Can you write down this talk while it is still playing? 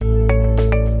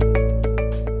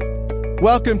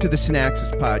Welcome to the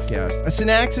Synaxis Podcast. A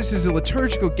synaxis is a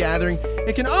liturgical gathering.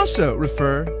 It can also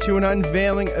refer to an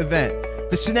unveiling event.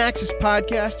 The Synaxis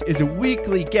Podcast is a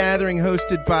weekly gathering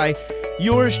hosted by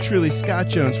yours truly, Scott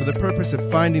Jones, for the purpose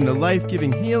of finding the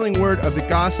life-giving, healing word of the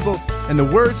gospel and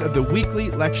the words of the weekly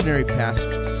lectionary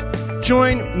passages.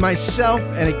 Join myself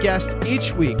and a guest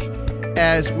each week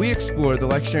as we explore the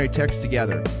lectionary text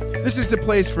together. This is the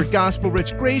place for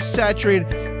gospel-rich,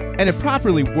 grace-saturated, and a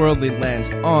properly worldly lens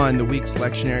on the week's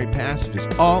lectionary passages,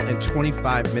 all in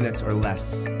 25 minutes or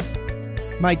less.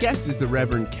 My guest is the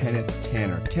Reverend Kenneth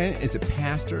Tanner. Ken is a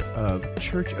pastor of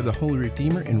Church of the Holy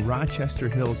Redeemer in Rochester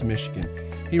Hills, Michigan.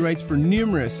 He writes for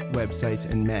numerous websites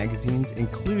and magazines,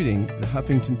 including the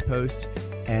Huffington Post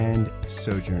and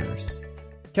Sojourners.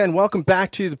 Ken, welcome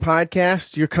back to the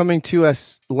podcast. You're coming to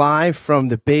us live from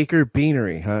the Baker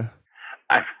Beanery, huh?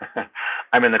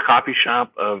 I'm in the coffee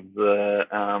shop of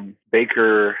the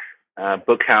Baker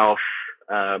Bookhouse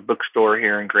bookstore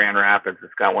here in Grand Rapids.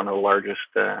 It's got one of the largest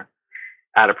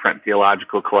out-of-print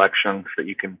theological collections that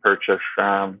you can purchase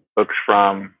books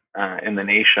from in the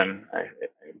nation,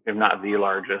 if not the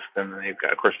largest. And they've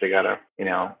got, of course, they got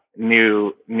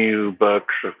new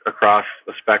books across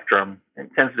the spectrum. It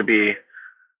tends to be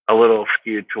a little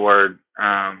skewed toward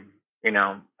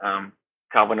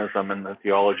Calvinism and the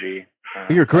theology.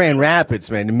 You're Grand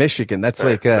Rapids, man, in Michigan. That's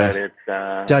like a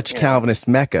Dutch Calvinist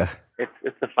Mecca.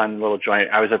 It's a fun little joint.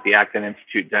 I was at the Acton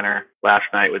Institute dinner last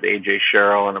night with A.J.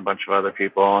 Sherrill and a bunch of other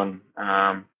people, and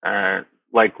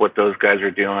like what those guys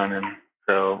are doing. And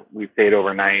so we stayed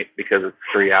overnight because it's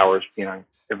 3 hours.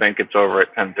 Event gets over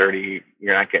at 10:30.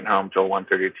 You're not getting home till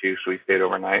 1:32, so we stayed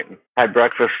overnight and had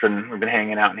breakfast, and we've been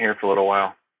hanging out in here for a little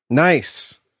while.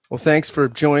 Nice. Well, thanks for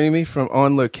joining me from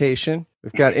on location.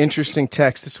 We've got interesting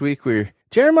text this week. We're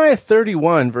Jeremiah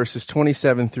 31, verses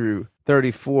 27 through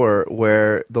 34,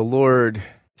 where the Lord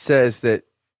says that,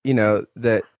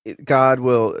 that God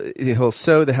he'll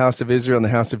sow the house of Israel and the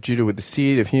house of Judah with the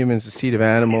seed of humans, the seed of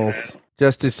animals,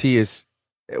 just as he has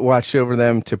watched over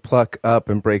them to pluck up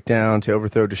and break down, to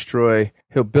overthrow, destroy.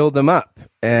 He'll build them up.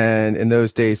 And in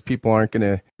those days, people aren't going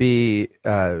to be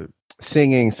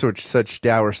singing such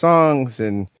dour songs.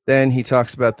 And then he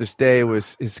talks about this day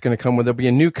is going to come where there'll be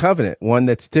a new covenant, one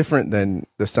that's different than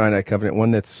the Sinai covenant,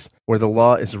 one that's where the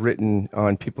law is written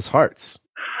on people's hearts.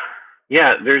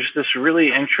 Yeah, there's this really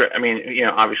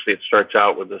obviously it starts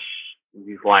out with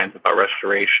these lines about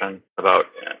restoration, about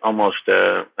almost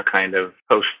a kind of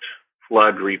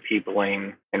post-flood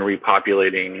repeopling and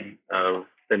repopulating of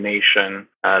the nation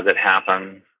that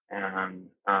happens. And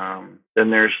then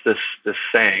there's this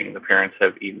saying, the parents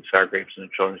have eaten sour grapes and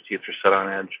the children's teeth are set on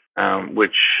edge,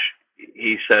 which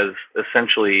he says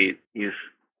essentially he's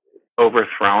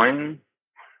overthrowing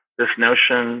this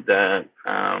notion that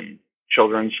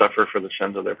children suffer for the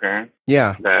sins of their parents.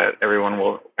 Yeah. That everyone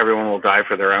will die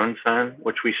for their own sin,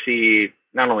 which we see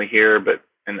not only here but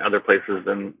in other places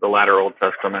in the latter Old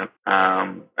Testament,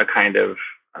 a kind of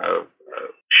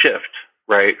shift,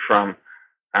 right, from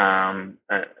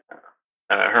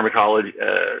hermetology,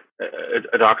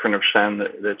 a doctrine of sin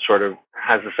that sort of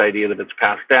has this idea that it's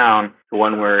passed down to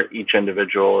one where each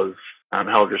individual is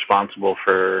held responsible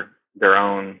for their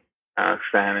own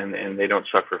sin, and they don't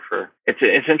suffer for. It's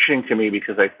interesting to me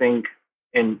because I think,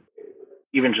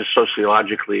 even just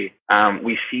sociologically,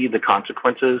 we see the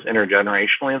consequences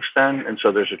intergenerationally of sin, and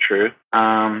so there's a truth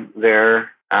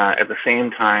there. At the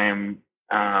same time,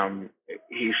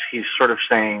 he's sort of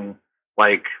saying,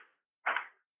 like,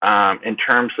 in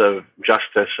terms of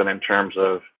justice and in terms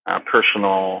of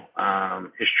personal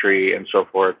history and so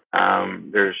forth,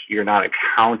 you're not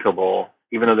accountable,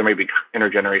 even though there may be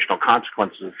intergenerational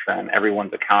consequences, then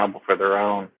everyone's accountable for their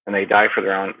own and they die for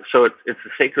their own. So it's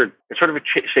sort of a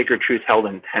sacred truth held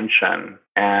in tension.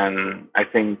 And I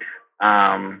think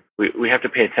we have to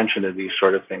pay attention to these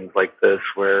sort of things like this,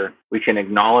 where we can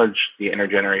acknowledge the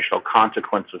intergenerational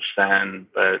consequence of sin,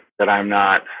 but that I'm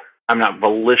not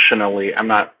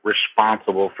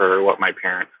responsible for what my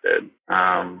parents did.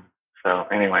 So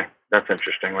anyway, that's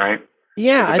interesting, right?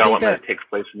 Yeah, the I think that takes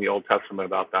place in the Old Testament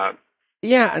about that.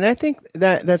 Yeah, and I think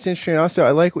that's interesting. Also, I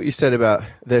like what you said about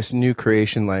this new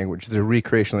creation language, the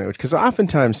recreation language, because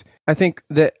oftentimes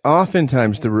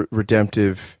the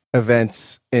redemptive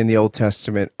events in the Old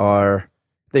Testament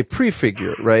they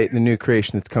prefigure, right, the new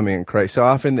creation that's coming in Christ. So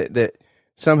often that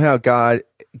somehow God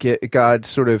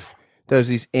sort of does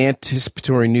these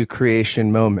anticipatory new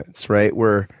creation moments, right,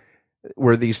 where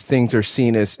these things are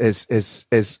seen as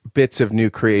bits of new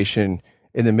creation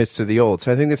in the midst of the old.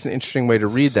 So I think that's an interesting way to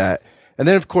read that. And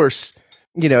then, of course,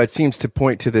 it seems to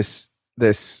point to this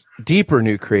deeper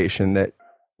new creation that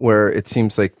where it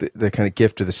seems like the kind of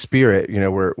gift of the Spirit,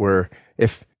 where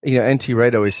if, N.T.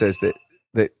 Wright always says that,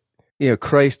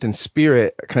 Christ and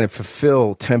Spirit kind of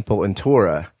fulfill temple and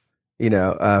Torah,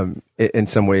 in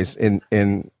some ways in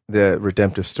the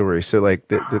redemptive story. So like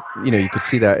you could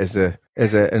see that as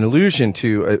an allusion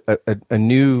to a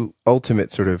new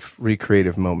ultimate sort of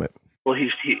recreative moment. Well,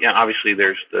 obviously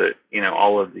there's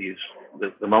all of these,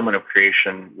 the moment of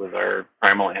creation with our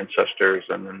primal ancestors,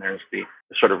 and then there's the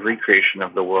sort of recreation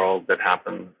of the world that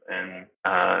happens in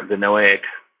the Noahic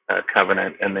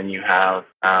covenant, and then you have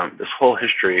this whole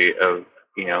history of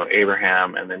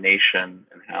Abraham and the nation,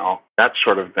 and how that's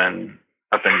sort of been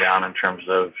up and down in terms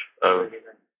of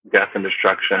death and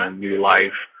destruction and new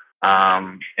life.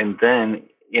 And then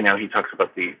he talks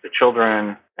about the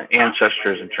children and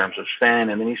ancestors in terms of sin,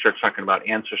 and then he starts talking about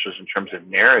ancestors in terms of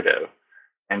narrative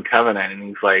and covenant, and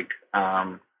he's like,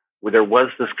 well, there was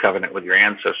this covenant with your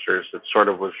ancestors that sort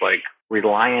of was like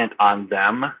reliant on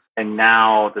them, and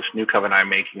now this new covenant I'm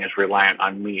making is reliant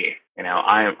on me.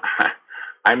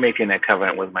 I'm making a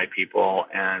covenant with my people,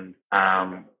 and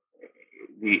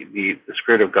the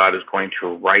Spirit of God is going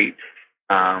to write.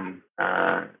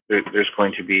 There's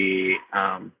going to be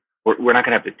we're not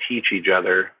going to have to teach each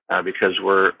other because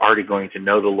we're already going to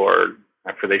know the Lord.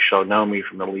 For they shall know me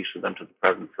from the least of them to the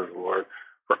presence of the Lord.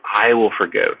 For I will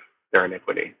forgive their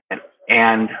iniquity,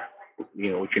 and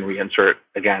we can reinsert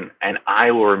again, and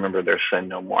I will remember their sin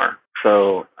no more.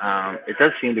 So it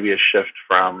does seem to be a shift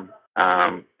from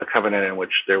a covenant in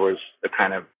which there was a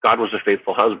kind of, God was a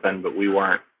faithful husband, but we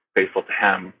weren't faithful to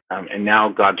him, and now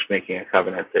God's making a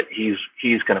covenant that he's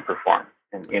going to perform,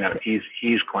 and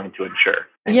he's going to ensure.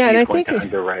 And I think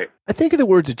I think of the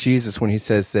words of Jesus when he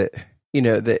says that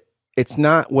that it's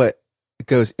not what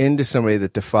goes into somebody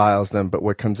that defiles them, but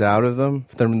what comes out of them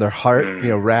from their heart,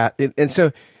 and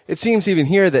so it seems even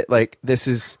here that like this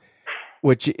is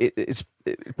what it's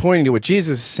pointing to what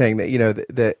Jesus is saying, that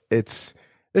that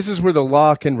this is where the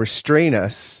law can restrain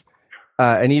us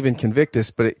and even convict us,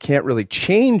 but it can't really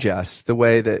change us the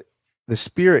way that the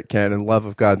Spirit can, and love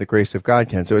of God, the grace of God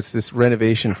can. So it's this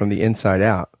renovation from the inside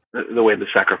out. The way the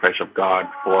sacrifice of God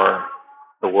for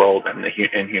the world and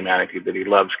humanity that He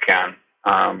loves can.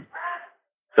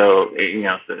 So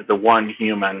the one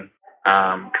human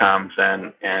comes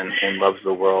and loves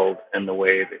the world in the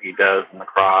way that He does on the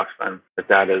cross, and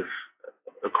that is,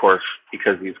 of course,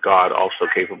 because He's God, also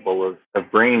capable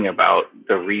of bringing about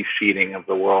the reseeding of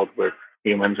the world with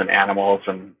humans and animals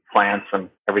and plants and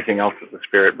everything else that the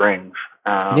Spirit brings.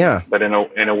 But in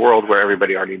a world where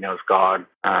everybody already knows God,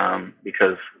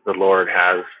 because the Lord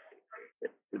has,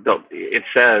 it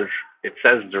says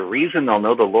the reason they'll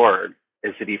know the Lord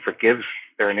is that He forgives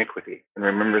their iniquity and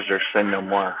remembers their sin no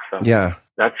more. So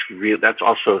that's real. That's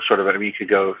also sort of, you could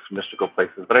go some mystical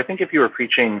places. But I think if you were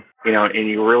preaching, and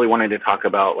you really wanted to talk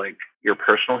about like your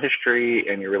personal history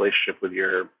and your relationship with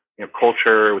your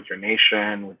culture, with your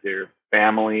nation, with your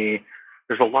family,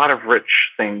 there's a lot of rich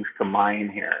things to mine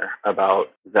here about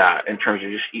that, in terms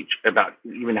of just about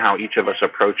even how each of us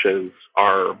approaches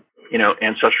our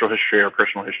ancestral history, our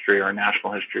personal history, our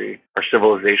national history, our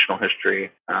civilizational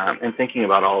history, and thinking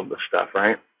about all of this stuff,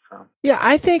 right? So. Yeah,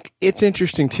 I think it's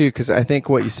interesting too, because I think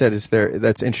what you said is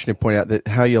that's interesting to point out, that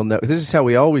how you'll know, this is how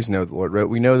we always know the Lord, right?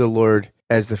 We know the Lord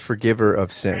as the forgiver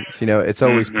of sins. It's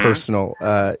always personal.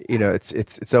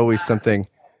 It's always something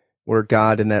where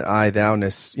God in that I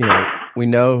thou-ness, we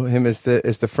know Him as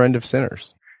the friend of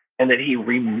sinners. And that he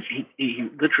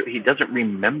literally, He doesn't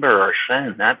remember our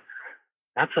sin. That's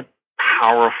a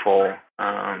powerful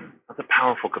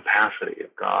capacity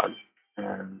of God,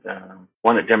 and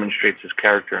one that demonstrates His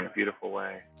character in a beautiful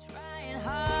way. Trying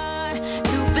hard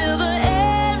to fill the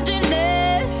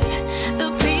emptiness,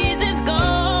 the piece is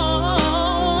gone,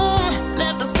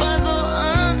 left the puzzle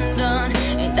undone,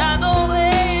 and I the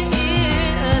way it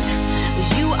is,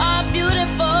 'cause you are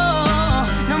beautiful,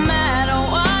 no matter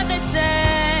what they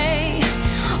say,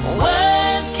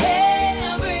 words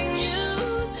can't bring you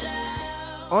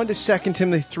down. On to 2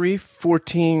 Timothy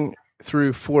 3:14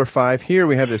 through 4:5. Here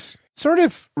we have this sort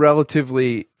of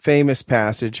relatively famous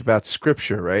passage about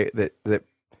Scripture, right? That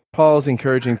Paul's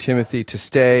encouraging Timothy to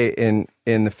stay in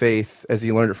the faith as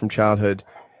he learned it from childhood,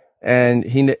 and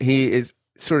he is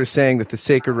sort of saying that the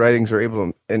sacred writings are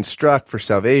able to instruct for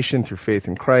salvation through faith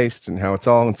in Christ, and how it's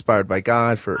all inspired by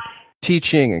God for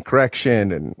teaching and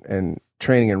correction and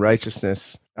training in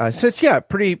righteousness. So it's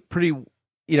pretty.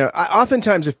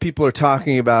 Oftentimes if people are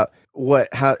talking about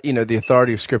the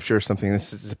authority of Scripture or something,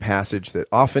 this is a passage that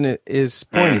often it is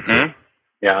pointed to.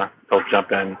 Yeah, they'll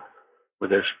jump in with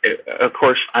this. Of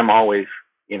course, I'm always,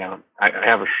 I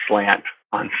have a slant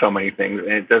so many things,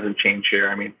 and it doesn't change here.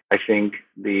 I mean, I think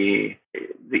this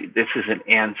is an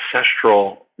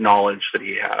ancestral knowledge that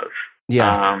he has.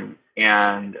 Yeah.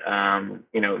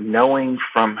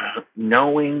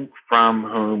 Knowing from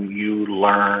whom you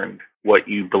learned what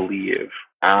you believe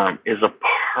is a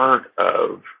part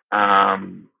of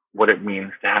what it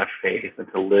means to have faith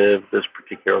and to live this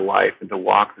particular life and to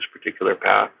walk this particular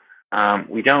path.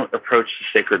 We don't approach the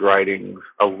sacred writings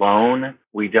alone.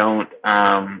 We don't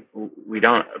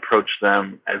approach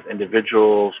them as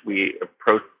individuals. We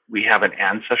have an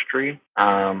ancestry,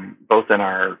 both in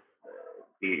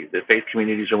the faith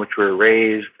communities in which we were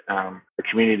raised,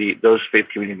 those faith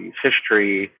communities'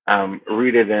 history,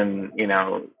 rooted in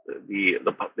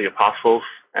the apostles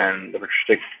and the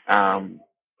patristic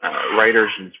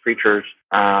writers and preachers.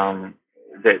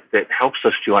 That helps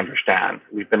us to understand.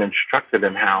 We've been instructed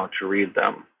in how to read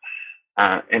them,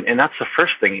 and that's the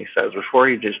first thing he says before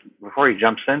he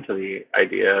jumps into the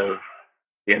idea of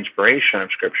the inspiration of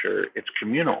Scripture. It's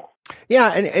communal.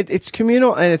 Yeah, and it's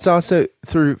communal, and it's also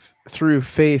through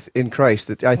faith in Christ.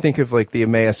 That I think of like the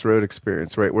Emmaus Road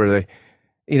experience, right, where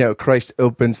Christ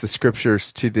opens the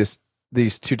Scriptures to these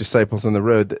two disciples on the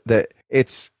road. That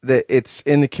it's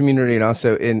in the community and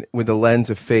also with the lens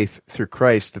of faith through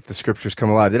Christ that the Scriptures come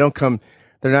alive. They're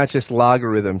not just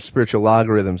spiritual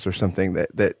logarithms or something.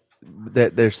 That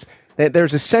there's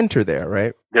a center there,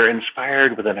 right? They're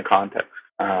inspired within a context,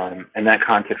 and that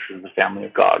context is the family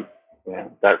of God.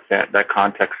 That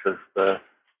context is the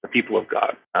people of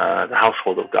God, the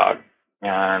household of God,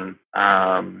 and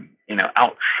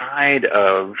outside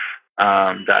of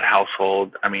that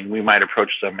household, I mean, we might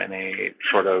approach them in a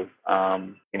sort of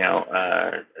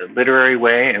literary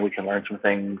way, and we can learn some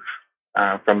things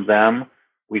from them.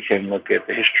 We can look at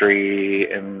the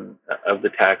history of the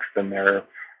text and their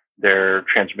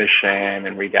transmission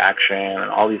and redaction and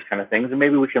all these kind of things, and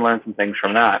maybe we can learn some things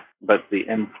from that. But the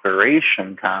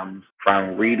inspiration comes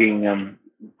from reading them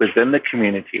within the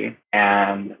community,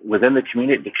 and within the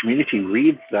community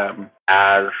reads them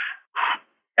as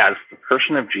the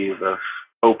person of Jesus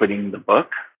opening the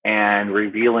book and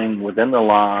revealing within the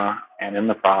law and in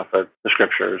the prophets, the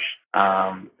Scriptures,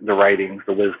 the writings,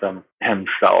 the wisdom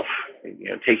himself,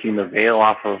 taking the veil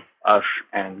off of us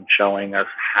and showing us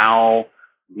how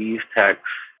these texts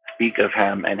speak of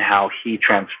him and how he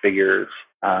transfigures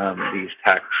these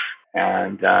texts.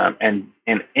 And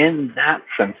in that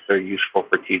sense, they're useful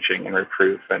for teaching and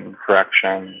reproof and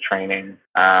correction, training,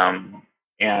 and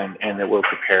that we're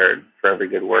prepared for every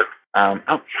good work.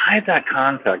 Outside that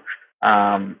context,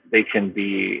 they can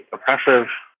be oppressive.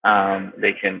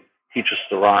 They can teach us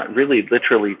really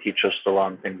literally teach us the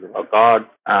wrong things about God.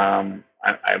 I'm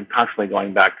constantly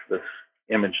going back to this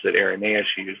image that Irenaeus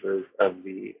uses of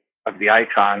the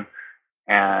icon,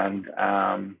 and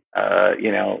the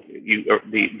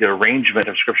arrangement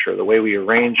of Scripture, the way we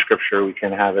arrange Scripture, we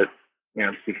can have it,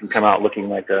 we can come out looking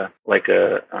like a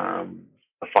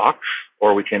fox,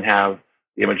 or we can have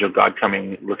the image of God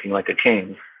looking like a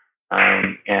king.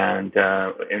 And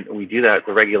we do that,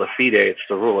 the regula fide, it's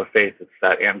the rule of faith. It's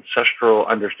that ancestral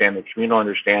understanding, communal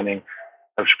understanding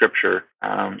of Scripture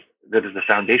that is the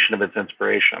foundation of its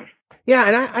inspiration. Yeah,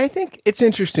 and I think it's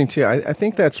interesting too. I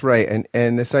think that's right.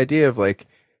 And this idea of like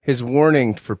his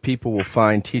warning for people will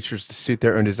find teachers to suit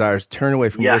their own desires, turn away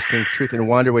from listening to truth and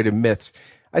wander away to myths.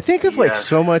 I think of like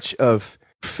so much of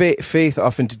faith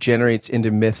often degenerates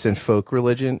into myths and folk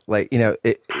religion. Like,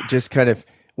 it just kind of,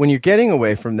 when you're getting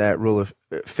away from that rule of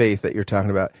faith that you're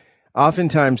talking about,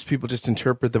 oftentimes people just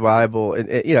interpret the Bible. And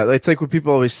it's like what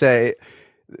people always say,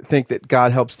 think that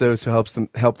God helps those who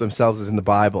help themselves is in the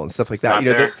Bible and stuff like that.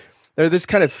 There this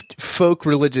kind of folk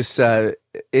religious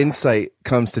insight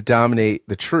comes to dominate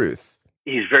the truth.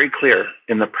 He's very clear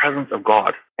in the presence of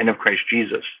God and of Christ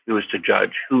Jesus, who is to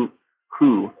judge, who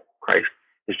Christ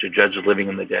is to judge the living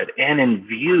and the dead, and in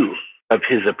view of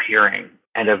his appearing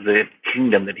and of the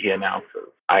kingdom that he announces,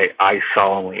 I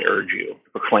solemnly urge you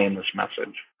to proclaim this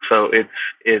message. So it's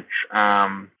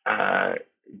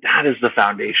that is the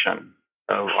foundation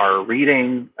of our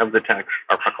reading of the text,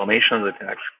 our proclamation of the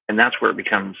text, and that's where it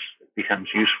becomes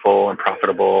useful and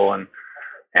profitable, and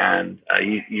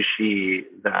you see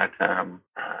that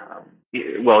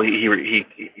he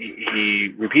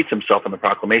repeats himself in the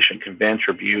proclamation: convince,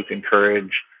 rebuke,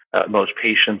 encourage, most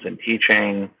patience in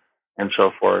teaching, and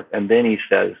so forth. And then he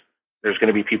says there's going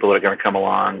to be people that are going to come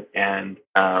along and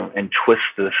twist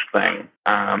this thing,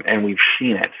 and we've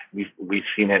seen it. We've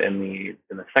seen it in the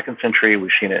 2nd century.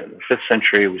 We've seen it in the 5th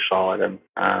century. We saw it in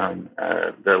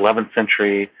the 11th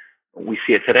century. We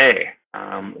see it today.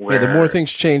 The more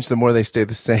things change, the more they stay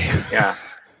the same. Yeah.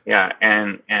 Yeah,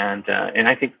 and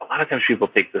I think a lot of times people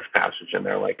take this passage and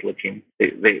they're like looking, they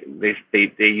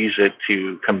use it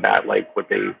to combat like what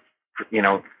they,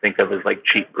 think of as like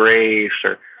cheap grace,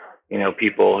 or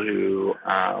people who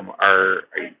are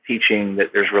teaching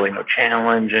that there's really no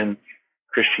challenge in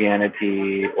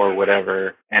Christianity or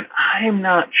whatever. And I'm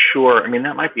not sure. I mean,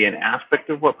 that might be an aspect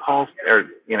of what Paul's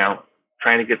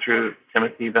trying to get through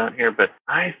Timothy about here, but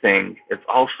I think it's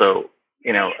also,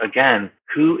 again,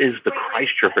 who is the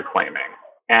Christ you're proclaiming?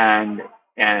 And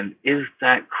is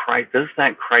that Christ, does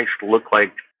that Christ look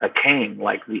like a king,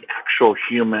 like the actual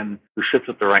human who sits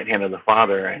at the right hand of the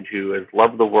Father and who has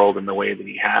loved the world in the way that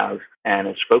he has and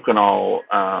has spoken all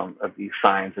of these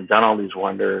signs and done all these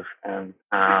wonders and,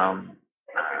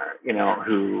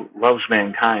 who loves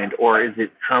mankind? Or is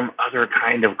it some other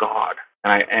kind of God?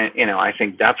 And I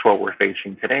think that's what we're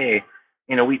facing today.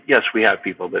 We have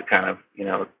people that kind of,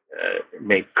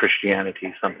 make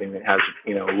Christianity something that has,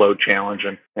 low challenge,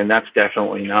 and that's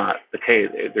definitely not the case.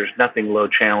 There's nothing low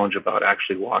challenge about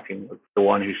actually walking with the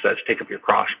one who says, take up your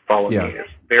cross, follow me. It's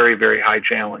very, very high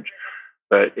challenge.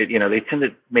 But, they tend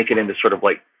to make it into sort of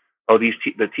like,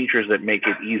 the teachers that make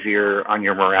it easier on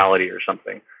your morality or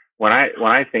something. When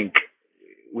I think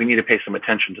we need to pay some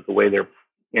attention to the way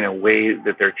way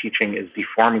that their teaching is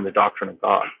deforming the doctrine of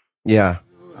God. Yeah.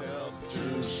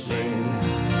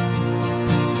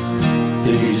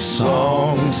 These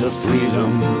songs of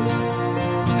freedom,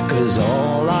 'cause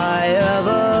all I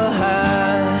ever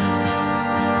had,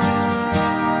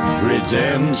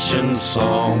 redemption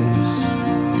songs.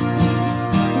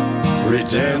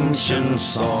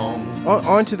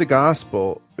 On to the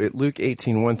gospel, Luke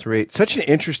 18:1-8. Such an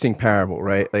interesting parable,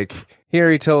 right? Like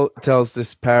here he tells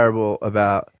this parable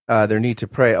about their need to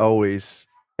pray always,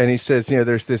 and he says,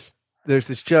 there's this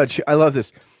judge. I love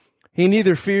this. He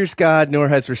neither fears God nor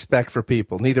has respect for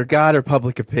people, neither God or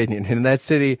public opinion. And in that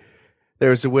city,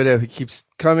 there was a widow who keeps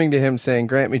coming to him saying,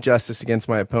 grant me justice against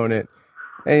my opponent.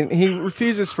 And he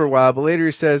refuses for a while, but later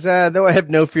he says, though I have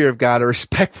no fear of God or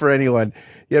respect for anyone,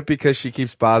 yet because she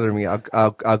keeps bothering me,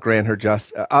 I'll grant her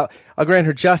I'll grant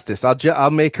her justice.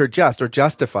 I'll make her just or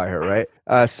justify her, right?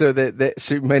 So that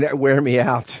she may not wear me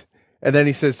out. And then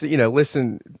he says,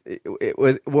 listen,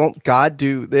 won't God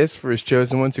do this for his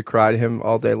chosen ones who cry to him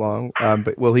all day long?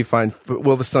 But will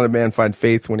the Son of Man find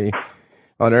faith when he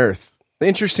on earth?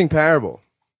 Interesting parable.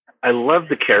 I love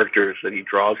the characters that he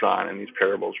draws on in these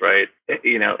parables, right?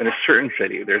 In a certain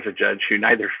city, there's a judge who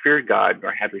neither feared God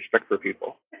nor had respect for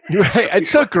people. Right.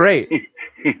 It's so great.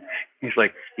 He's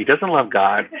like, he doesn't love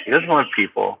God. He doesn't love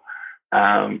people.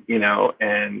 So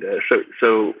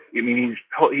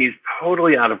he's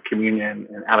totally out of communion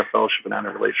and out of fellowship and out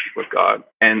of relationship with God.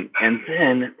 And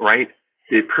then, right,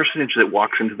 the personage that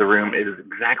walks into the room is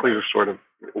exactly the sort of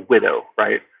widow,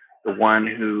 right? The one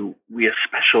who we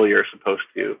especially are supposed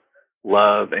to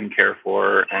love and care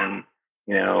for and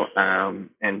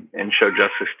show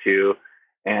justice to.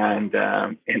 And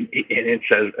it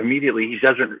says immediately he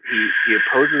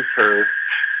opposes her.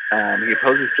 He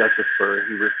opposes justice for her.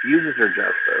 He refuses her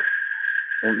justice.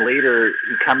 And later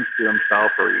he comes to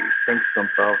himself, or he thinks to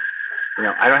himself,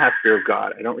 I don't have fear of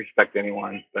God. I don't respect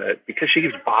anyone, but because she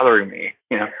keeps bothering me,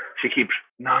 she keeps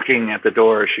knocking at the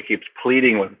door. She keeps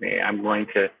pleading with me. I'm going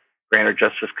to grant her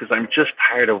justice because I'm just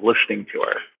tired of listening to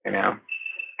her,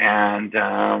 And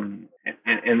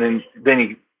then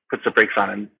he puts the brakes on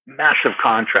a massive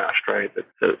contrast, right?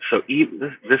 So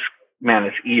this man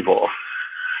is evil.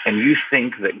 And you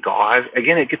think that God,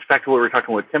 again, it gets back to what we were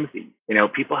talking with Timothy.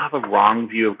 People have a wrong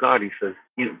view of God. He says,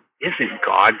 isn't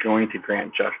God going to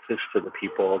grant justice to the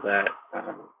people that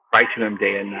cry to him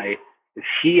day and night? Is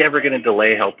he ever going to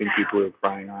delay helping people who are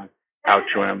crying out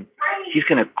to him? He's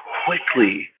going to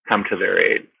quickly come to their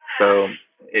aid. So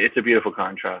it's a beautiful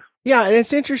contrast. Yeah, and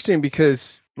it's interesting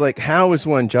because, like, how is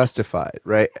one justified,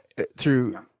 right?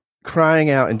 Through crying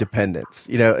out in dependence.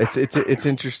 It's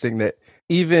interesting that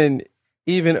even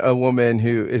a woman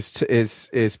who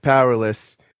is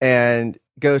powerless and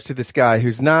goes to this guy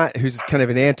who's kind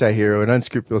of an anti-hero, an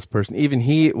unscrupulous person, even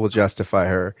he will justify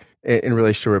her in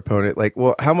relation to her opponent. Like,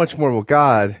 well, how much more will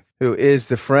God, who is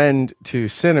the friend to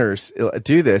sinners,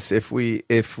 do this if we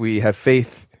have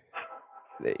faith,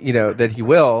 that he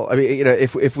will? I mean,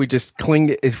 if we just cling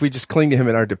to him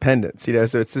in our dependence,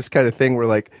 so it's this kind of thing where,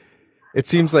 like, it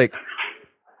seems like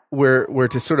we're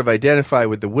to sort of identify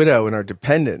with the widow in our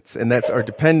dependence, and that's our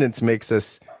dependence makes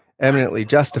us eminently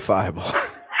justifiable.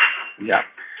 Yeah.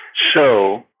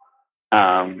 So,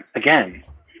 again,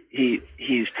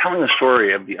 he's telling the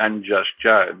story of the unjust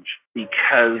judge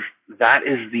because that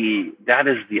is the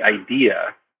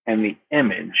idea and the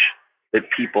image that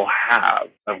people have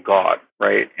of God,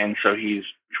 right? And so he's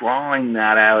drawing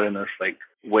that out in this like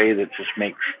way that just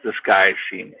makes this guy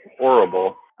seem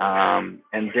horrible. And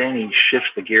then he shifts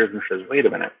the gears and says, wait a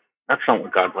minute, that's not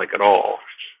what God's like at all.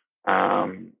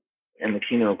 In the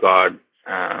kingdom of God,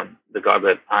 the God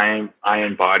that I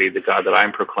embody, the God that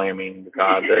I'm proclaiming, the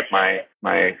God that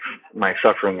my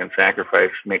suffering and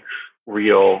sacrifice makes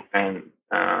real and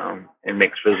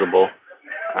makes visible.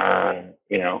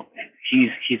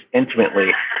 He's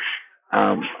intimately.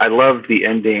 I love the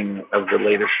ending of the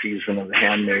latest season of The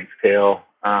Handmaid's Tale.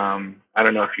 I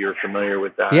don't know if you're familiar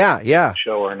with that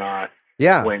show or not.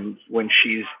 Yeah. When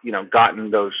she's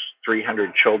gotten those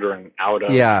 300 children out of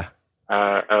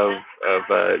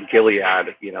Gilead,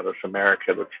 this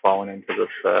America that's fallen into this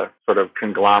sort of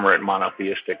conglomerate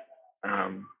monotheistic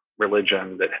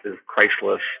religion that is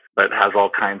Christless, but has all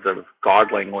kinds of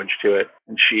God language to it.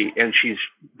 And she's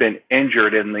been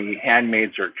injured, and the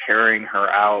handmaids are carrying her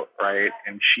out, right?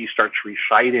 And she starts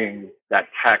reciting that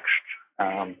text.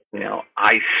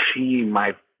 I see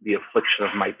the affliction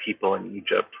of my people in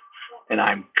Egypt, and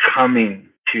I'm coming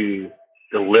to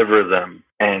deliver them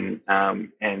and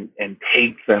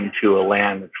take them to a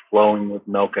land that's flowing with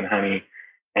milk and honey.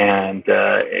 And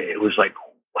it was like,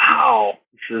 wow,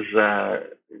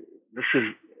 this is,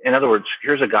 in other words,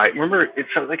 here's a guy. Remember, it's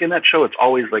like in that show, it's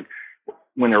always like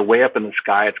when they're way up in the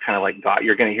sky, it's kind of like God.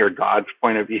 You're going to hear God's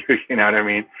point of view. You know what I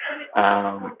mean?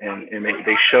 And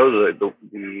they show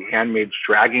the handmaids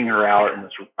dragging her out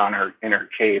in her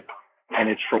cape, and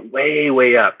it's from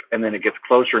way up, and then it gets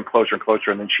closer and closer and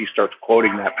closer, and then she starts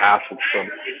quoting that passage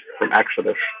from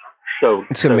Exodus. So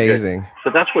it's amazing. So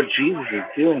that's what Jesus is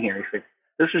doing here. He's like,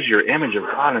 this is your image of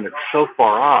God, and it's so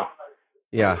far off.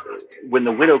 Yeah. When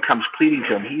the widow comes pleading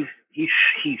to him, he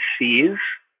sees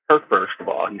her, first of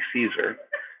all. He sees her,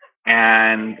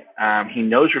 and he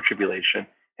knows her tribulation,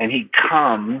 and he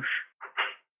comes.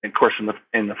 Of course, in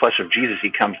the flesh of Jesus, he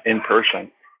comes in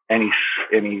person, and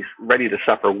he's ready to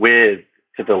suffer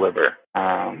to deliver.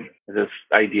 This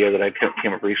idea that I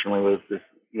came up recently was this,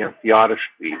 theodicy.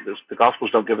 The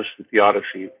Gospels don't give us the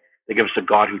theodicy; they give us a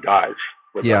God who dies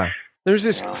with us. There's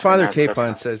this Father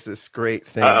Capon says this great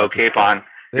thing. Capon,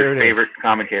 your favorite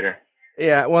commentator.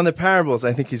 Yeah, well, in the parables,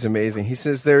 I think he's amazing. He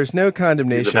says, there is no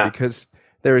condemnation because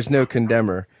there is no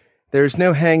condemner. There is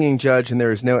no hanging judge and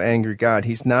there is no angry God.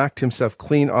 He's knocked himself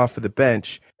clean off of the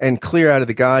bench and clear out of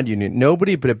the God union.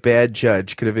 Nobody but a bad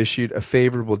judge could have issued a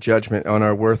favorable judgment on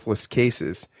our worthless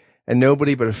cases. And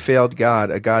nobody but a failed God,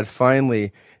 a God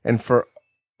finally and for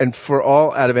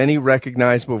all out of any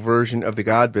recognizable version of the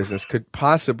God business, could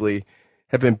possibly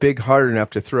have been big-hearted enough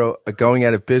to throw a going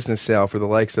out of business sale for the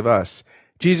likes of us.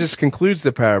 Jesus concludes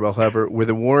the parable, however, with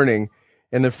a warning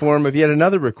in the form of yet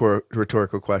another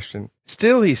rhetorical question.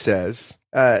 Still, he says,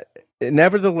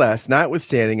 nevertheless,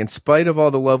 notwithstanding, in spite of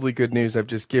all the lovely good news I've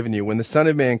just given you, when the Son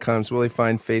of Man comes, will he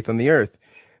find faith on the earth?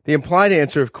 The implied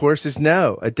answer, of course, is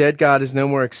no. A dead God is no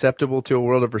more acceptable to a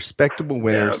world of respectable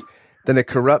winners than a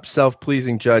corrupt,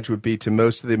 self-pleasing judge would be to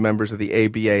most of the members of the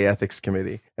ABA Ethics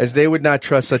Committee, as they would not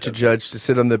trust such a judge to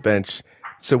sit on the bench.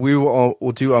 So we will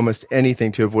do almost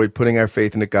anything to avoid putting our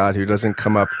faith in a God who doesn't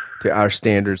come up to our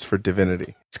standards for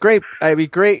divinity. It's great. I'd be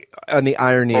great on the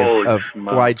irony of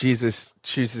why Jesus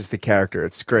chooses the character.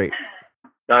 It's great.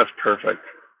 That's perfect.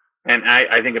 And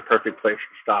I think a perfect place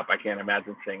to stop. I can't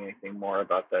imagine saying anything more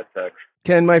about that text.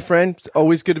 Ken, my friend,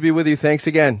 always good to be with you. Thanks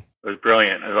again. It was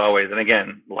brilliant, as always. And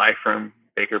again, live from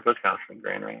Baker Book House in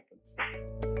Grand Rapids.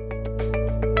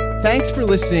 Thanks for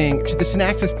listening to the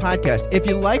Synaxis podcast. If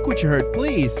you like what you heard,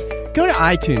 please go to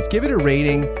iTunes, give it a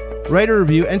rating, write a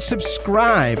review, and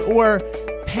subscribe, or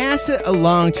pass it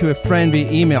along to a friend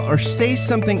via email, or say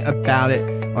something about it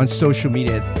on social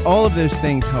media. All of those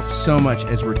things help so much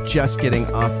as we're just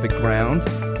getting off the ground.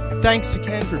 Thanks to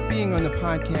Ken for being on the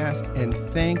podcast, and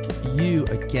thank you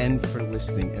again for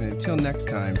listening. And until next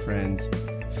time, friends,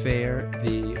 fare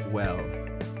thee well.